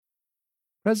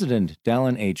President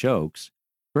Dallin H. Oaks,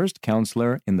 first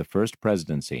counselor in the First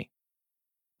Presidency.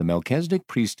 The Melchizedek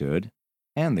Priesthood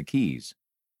and the Keys.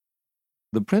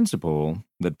 The principle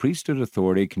that priesthood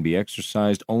authority can be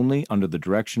exercised only under the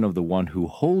direction of the one who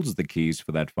holds the keys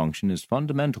for that function is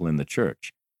fundamental in the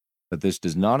Church, but this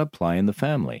does not apply in the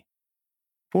family.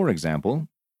 For example,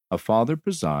 a father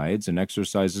presides and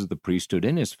exercises the priesthood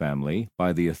in his family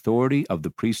by the authority of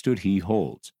the priesthood he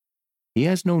holds. He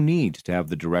has no need to have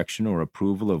the direction or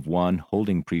approval of one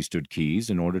holding priesthood keys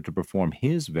in order to perform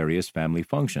his various family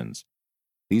functions.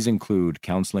 These include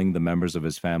counseling the members of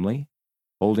his family,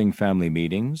 holding family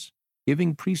meetings,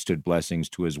 giving priesthood blessings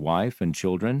to his wife and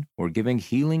children, or giving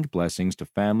healing blessings to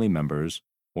family members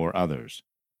or others.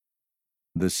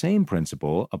 The same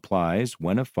principle applies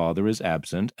when a father is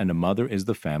absent and a mother is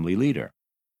the family leader.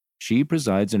 She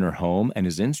presides in her home and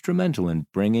is instrumental in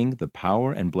bringing the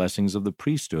power and blessings of the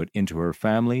priesthood into her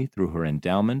family through her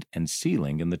endowment and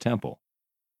sealing in the temple.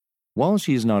 While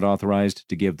she is not authorized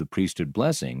to give the priesthood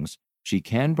blessings, she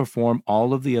can perform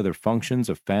all of the other functions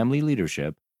of family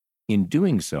leadership. In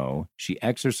doing so, she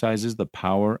exercises the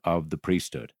power of the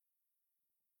priesthood.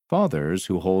 Fathers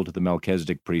who hold the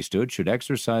Melchizedek priesthood should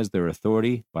exercise their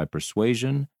authority by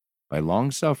persuasion, by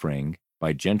long-suffering,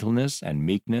 by gentleness and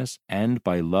meekness, and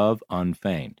by love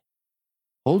unfeigned.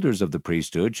 Holders of the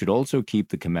priesthood should also keep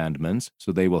the commandments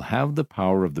so they will have the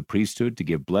power of the priesthood to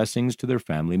give blessings to their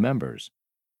family members.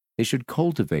 They should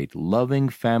cultivate loving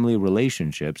family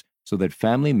relationships so that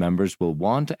family members will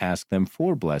want to ask them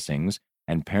for blessings,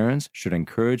 and parents should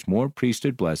encourage more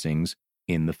priesthood blessings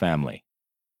in the family.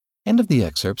 End of the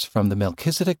excerpts from The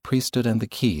Melchizedek Priesthood and the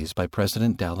Keys by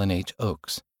President Dallin H.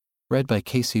 Oaks, read by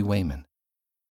Casey Wayman.